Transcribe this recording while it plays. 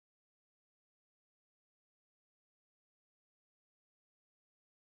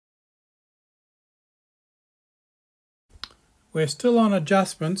We're still on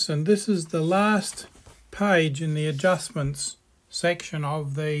adjustments, and this is the last page in the adjustments section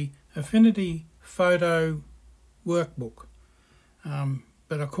of the Affinity Photo Workbook.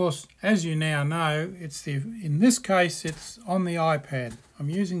 But of course, as you now know, in this case it's on the iPad. I'm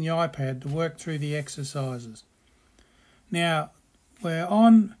using the iPad to work through the exercises. Now, we're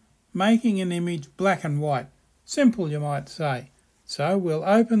on making an image black and white. Simple, you might say. So we'll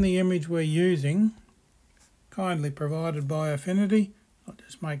open the image we're using, kindly provided by Affinity. I'll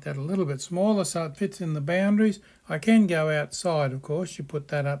just make that a little bit smaller so it fits in the boundaries. I can go outside, of course. You put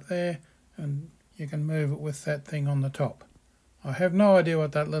that up there and you can move it with that thing on the top. I have no idea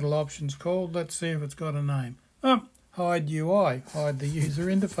what that little option's called. Let's see if it's got a name. Oh, hide UI, hide the user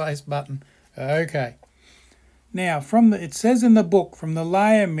interface button. Okay. Now, it says in the book, from the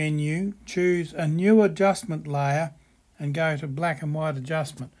layer menu, choose a new adjustment layer and go to black and white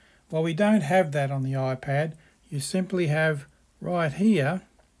adjustment. Well, we don't have that on the iPad. You simply have right here,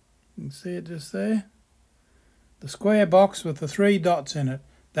 you can see it just there, the square box with the 3 dots in it.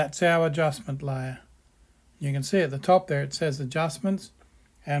 That's our adjustment layer. You can see at the top there it says adjustments,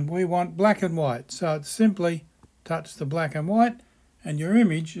 and we want black and white. So it's simply touch the black and white and your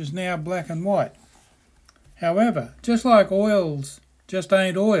image is now black and white. However, just like oils just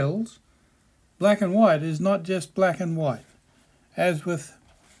ain't oils, black and white is not just black and white. As with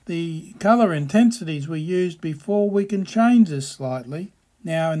the colour intensities we used before, we can change this slightly.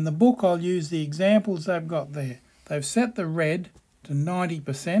 Now in the book I'll use the examples they've got there. They've set the red to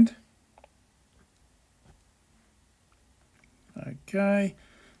 90%. Okay,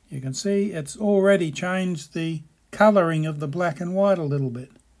 you can see it's already changed the colouring of the black and white a little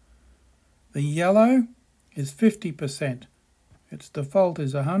bit. The yellow is 50%. Its default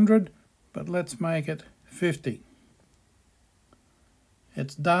is 100, but let's make it 50.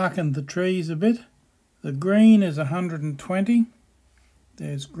 It's darkened the trees a bit. The green is 120.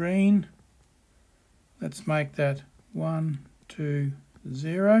 There's green. Let's make that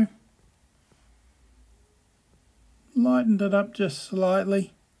 120. Lightened it up just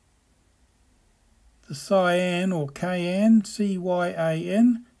slightly. The cyan or cyan,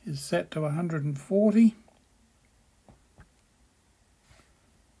 C-Y-A-N, is set to 140.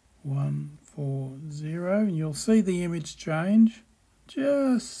 140, and you'll see the image change.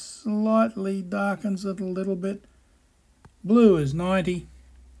 Just slightly darkens it a little bit. Blue is 90.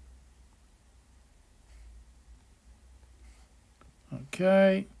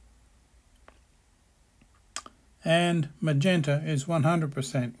 Okay. And magenta is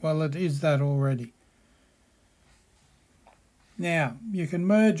 100%. Well, it is that already. Now, you can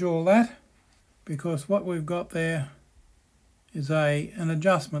merge all that because what we've got there is an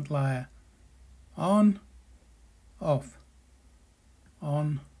adjustment layer. On, off,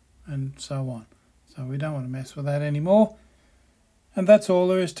 on, and so on. So we don't want to mess with that anymore. And that's all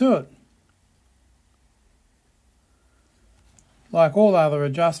there is to it. Like all other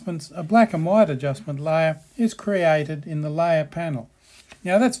adjustments, a black and white adjustment layer is created in the layer panel.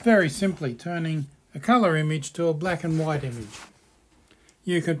 Now that's very simply turning a colour image to a black and white image.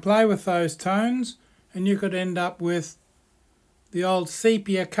 You could play with those tones and you could end up with the old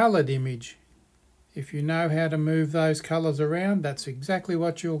sepia coloured image. If you know how to move those colours around, that's exactly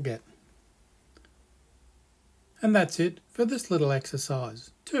what you'll get. And that's it for this little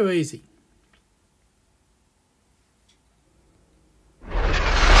exercise. Too easy.